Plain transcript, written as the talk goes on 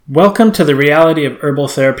Welcome to the Reality of Herbal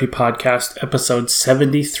Therapy Podcast, episode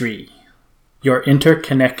 73, Your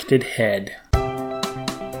Interconnected Head.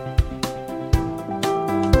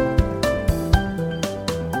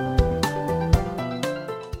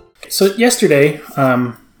 So yesterday,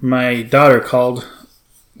 my daughter called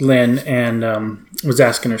Lynn and was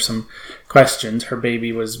asking her some questions. Her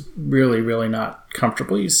baby was really not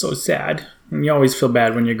comfortable. He's so sad. And you always feel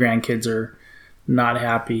bad when your grandkids are not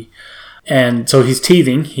happy. And so he's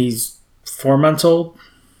teething. He's 4 months old.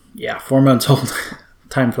 Yeah, 4 months old.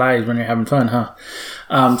 Time flies when you're having fun, huh?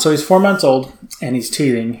 So he's 4 months old and he's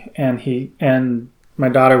teething. And my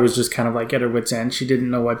daughter was just kind of like at her wit's end. She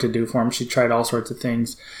didn't know what to do for him. She tried all sorts of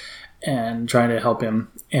things and trying to help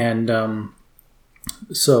him. And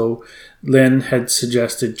so Lynn had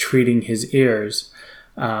suggested treating his ears.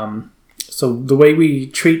 So the way we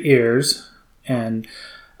treat ears and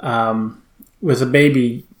with a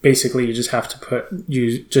baby, basically you just have to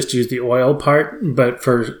use the oil part, but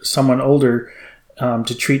for someone older,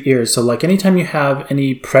 to treat ears. So like anytime you have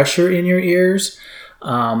any pressure in your ears,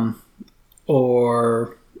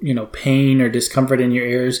 or pain or discomfort in your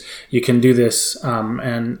ears, you can do this.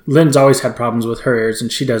 And Lynn's always had problems with her ears,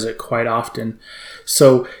 and she does it quite often.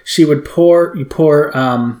 So she would pour I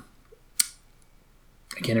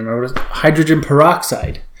can't remember what it was, hydrogen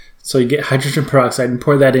peroxide. So you get hydrogen peroxide and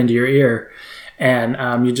pour that into your ear.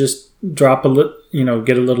 And you just drop a little,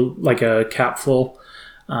 get a little, like a capful.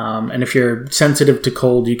 And if you're sensitive to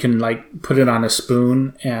cold, you can put it on a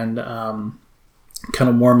spoon and kind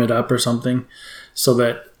of warm it up or something, so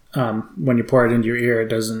that when you pour it into your ear, it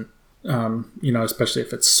doesn't, especially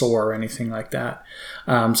if it's sore or anything like that.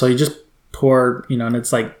 So you just pour, and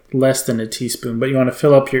it's like less than a teaspoon, but you want to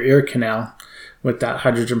fill up your ear canal with that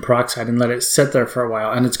hydrogen peroxide and let it sit there for a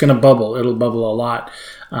while. And it's going to bubble. It'll bubble a lot,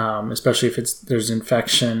 especially if there's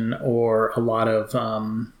infection or a lot of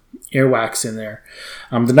earwax in there.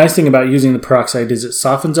 The nice thing about using the peroxide is it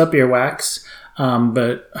softens up earwax,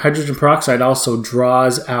 but hydrogen peroxide also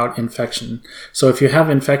draws out infection. So if you have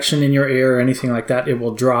infection in your ear or anything like that, it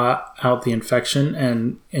will draw out the infection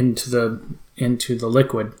and into the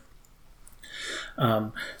liquid.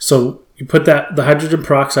 So you put the hydrogen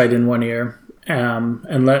peroxide in one ear,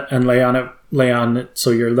 and lay on it.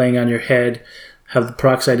 So you're laying on your head, have the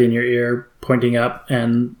peroxide in your ear, pointing up,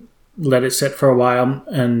 and let it sit for a while,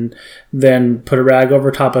 and then put a rag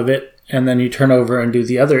over top of it, and then you turn over and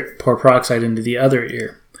pour peroxide into the other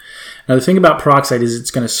ear. Now the thing about peroxide is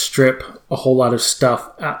it's going to strip a whole lot of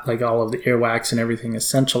stuff, like all of the earwax and everything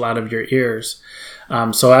essential out of your ears.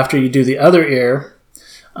 So after you do the other ear,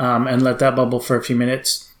 and let that bubble for a few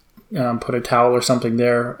minutes, put a towel or something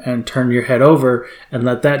there and turn your head over and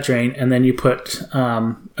let that drain. And then you put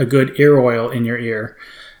a good ear oil in your ear.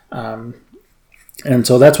 And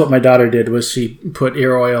so that's what my daughter did, was she put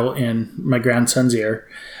ear oil in my grandson's ear.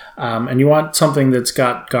 And you want something that's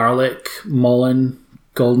got garlic, mullein,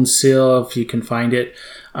 golden seal, if you can find it.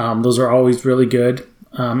 Those are always really good.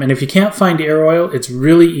 And if you can't find ear oil, it's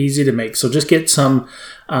really easy to make. So just get some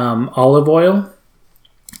olive oil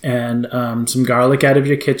and some garlic out of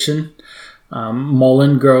your kitchen.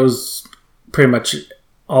 Mullein grows pretty much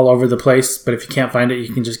all over the place, but if you can't find it,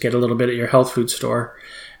 you can just get a little bit at your health food store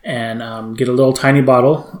and get a little tiny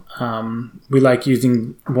bottle. We like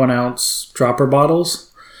using 1 ounce dropper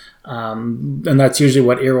bottles, and that's usually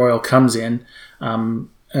what ear oil comes in. And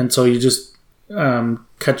so you just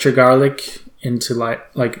cut your garlic into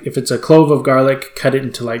like if it's a clove of garlic, cut it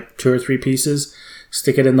into 2 or 3 pieces.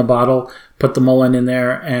 Stick it in the bottle, put the mullein in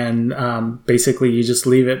there, and basically you just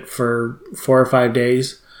leave it for 4 or 5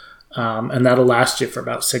 days, and that'll last you for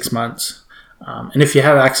about 6 months. And if you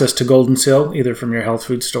have access to golden seal, either from your health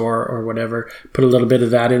food store or whatever, put a little bit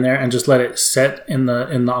of that in there and just let it set in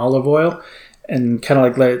the olive oil and kind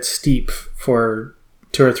of let it steep for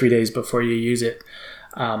 2 or 3 days before you use it.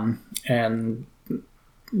 And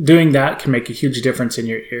doing that can make a huge difference in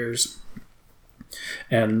your ears.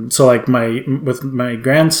 And so with my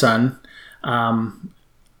grandson,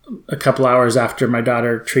 a couple hours after my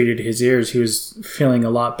daughter treated his ears, he was feeling a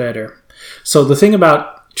lot better. So the thing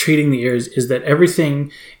about treating the ears is that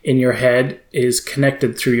everything in your head is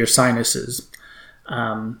connected through your sinuses.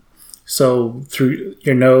 So through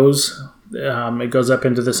your nose, it goes up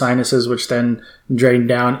into the sinuses, which then drain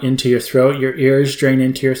down into your throat. Your ears drain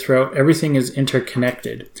into your throat. Everything is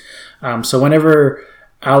interconnected. So whenever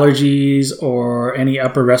allergies or any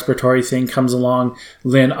upper respiratory thing comes along,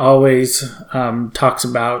 Lynn always talks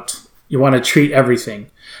about you want to treat everything.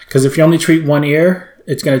 Because if you only treat one ear,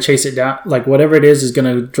 it's going to chase it down. Whatever it is going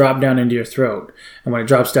to drop down into your throat. And when it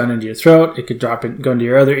drops down into your throat, it could go into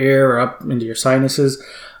your other ear or up into your sinuses.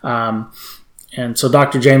 And so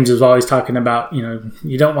Dr. James is always talking about,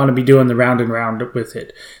 you don't want to be doing the round and round with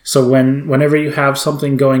it. So whenever you have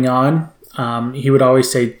something going on, he would always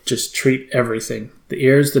say, just treat everything, the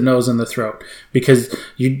ears, the nose, and the throat, because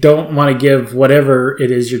you don't want to give whatever it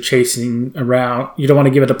is you're chasing around. You don't want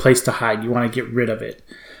to give it a place to hide. You want to get rid of it.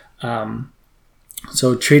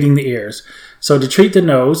 So treating the ears. So to treat the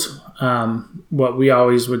nose, what we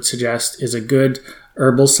always would suggest is a good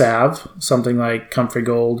herbal salve, something like Comfrey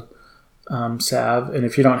Gold salve. And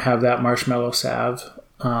if you don't have that, marshmallow salve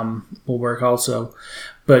will work also.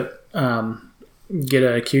 But get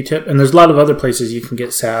a Q-tip. And there's a lot of other places you can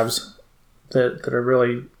get salves that are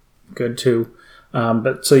really good too.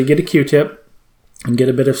 But so you get a Q-tip and get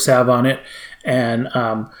a bit of salve on it. And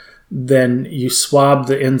then you swab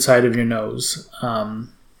the inside of your nose.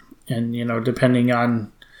 And, depending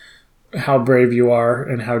on how brave you are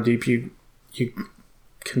and how deep you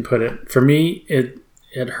can put it. For me,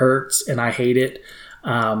 it hurts and I hate it.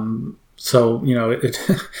 So,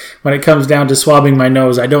 when it comes down to swabbing my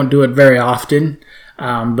nose, I don't do it very often.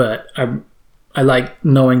 But I like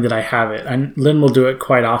knowing that I have it. And Lynn will do it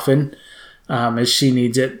quite often as she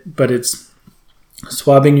needs it. But it's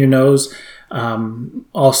swabbing your nose.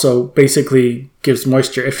 Also basically gives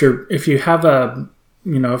moisture. If you have a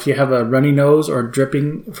runny nose or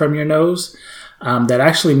dripping from your nose, that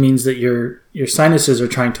actually means that your sinuses are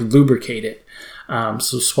trying to lubricate it.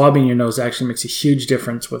 So swabbing your nose actually makes a huge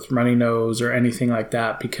difference with runny nose or anything like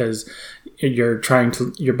that, because your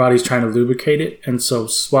body's trying to lubricate it, and so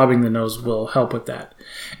swabbing the nose will help with that.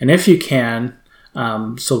 And if you can,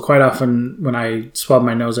 so quite often when I swab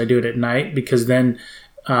my nose, I do it at night, because then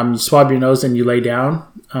you swab your nose and you lay down,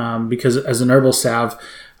 because as an herbal salve,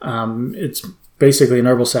 it's basically an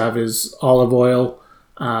herbal salve is olive oil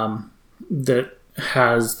that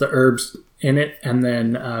has the herbs in it, and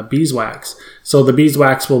then beeswax. So the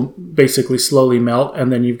beeswax will basically slowly melt,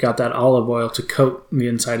 and then you've got that olive oil to coat the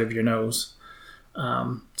inside of your nose.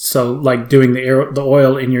 So like doing the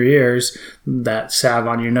oil in your ears, that salve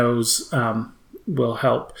on your nose will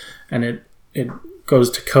help, and it goes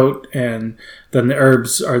to coat, and then the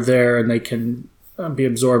herbs are there and they can be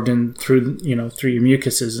absorbed in through your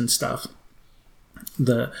mucuses and stuff,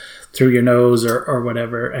 through your nose or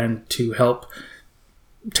whatever, and to help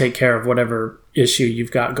take care of whatever issue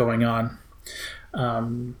you've got going on.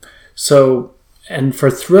 So, and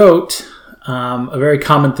for throat, a very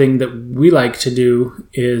common thing that we like to do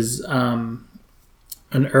is an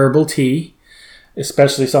herbal tea,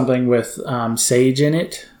 especially something with sage in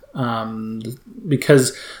it,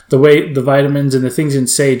 because the way the vitamins and the things in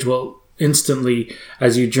sage will instantly,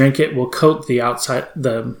 as you drink it, will coat the outside,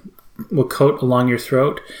 will coat along your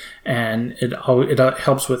throat, and it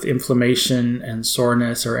helps with inflammation and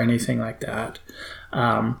soreness or anything like that.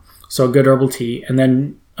 So good herbal tea. And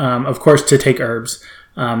then, of course, to take herbs.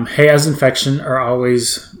 Hayaz infection are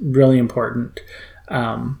always really important.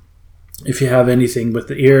 If you have anything with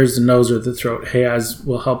the ears, the nose, or the throat, Hayaz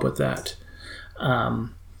will help with that.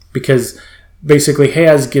 Because basically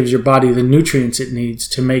Hayaz gives your body the nutrients it needs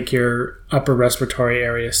to make your upper respiratory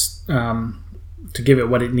areas, to give it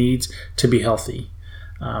what it needs to be healthy,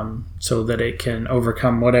 so that it can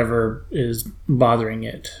overcome whatever is bothering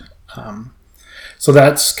it. So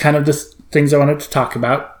that's kind of the things I wanted to talk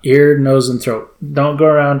about: ear, nose, and throat. Don't go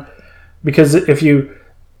around, because if you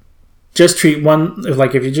just treat one,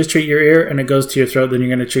 if you just treat your ear and it goes to your throat, then you're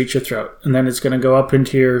going to treat your throat, and then it's going to go up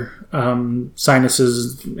into your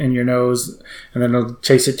sinuses in your nose, and then it'll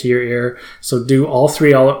chase it to your ear. So do all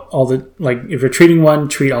three, all the, like, if you're treating one,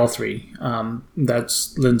 treat all three.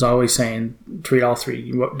 That's Lynn's always saying, treat all three.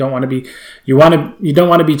 You don't want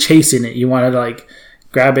to be chasing it. You want to like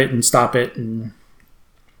grab it and stop it, and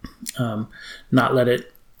not let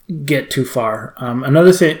it get too far.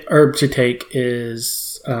 Another herb to take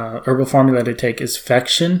is herbal formula to take is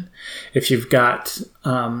Fection. If you've got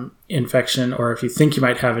infection, or if you think you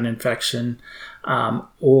might have an infection,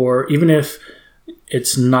 or even if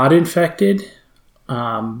it's not infected,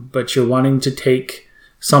 but you're wanting to take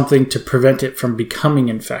something to prevent it from becoming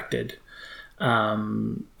infected.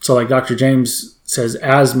 So like Dr. James says,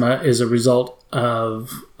 asthma is a result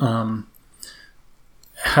of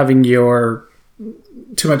having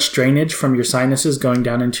too much drainage from your sinuses going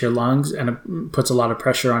down into your lungs, and it puts a lot of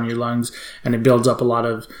pressure on your lungs, and it builds up a lot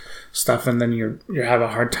of stuff, and then you have a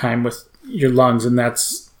hard time with your lungs, and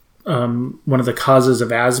that's one of the causes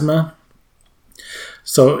of asthma.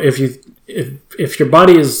 So if your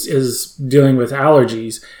body is dealing with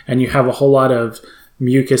allergies, and you have a whole lot of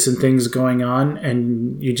mucus and things going on,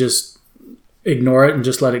 and you just ignore it and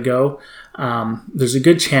just let it go, there's a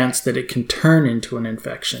good chance that it can turn into an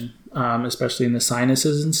infection, especially in the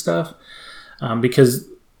sinuses and stuff. because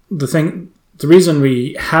the reason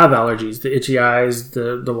we have allergies, the itchy eyes,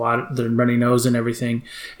 the runny nose and everything,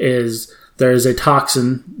 is there is a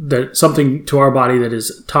toxin, that something to our body that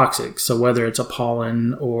is toxic. So whether it's a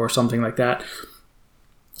pollen or something like that,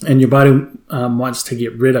 and your body wants to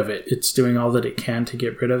get rid of it. It's doing all that it can to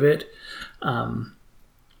get rid of it.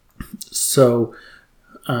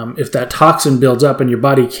 If that toxin builds up and your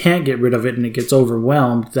body can't get rid of it and it gets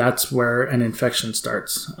overwhelmed, that's where an infection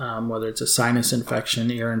starts, whether it's a sinus infection,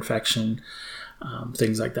 ear infection,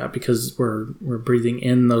 things like that, because we're breathing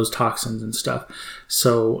in those toxins and stuff.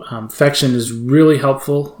 So Fection is really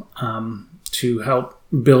helpful to help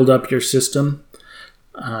build up your system.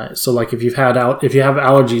 So like if you have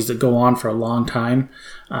allergies that go on for a long time,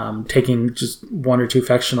 taking just 1 or 2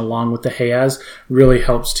 Fection along with the Hayaz really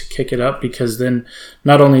helps to kick it up, because then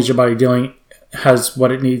not only is your body has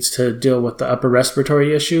what it needs to deal with the upper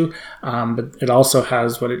respiratory issue, but it also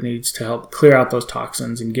has what it needs to help clear out those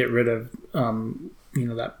toxins and get rid of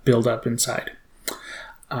that buildup inside.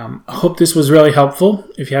 I hope this was really helpful.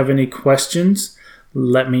 If you have any questions,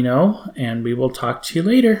 let me know, and we will talk to you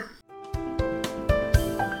later.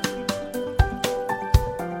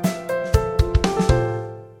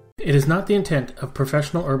 It is not the intent of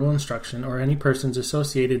professional herbal instruction or any persons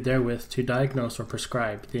associated therewith to diagnose or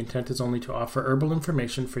prescribe. The intent is only to offer herbal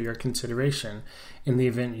information for your consideration. In the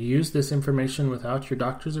event you use this information without your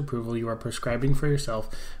doctor's approval, you are prescribing for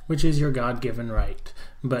yourself, which is your God-given right.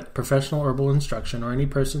 But professional herbal instruction or any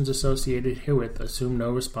persons associated herewith assume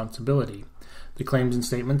no responsibility. The claims and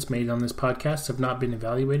statements made on this podcast have not been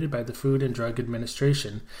evaluated by the Food and Drug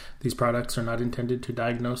Administration. These products are not intended to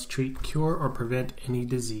diagnose, treat, cure, or prevent any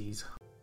disease.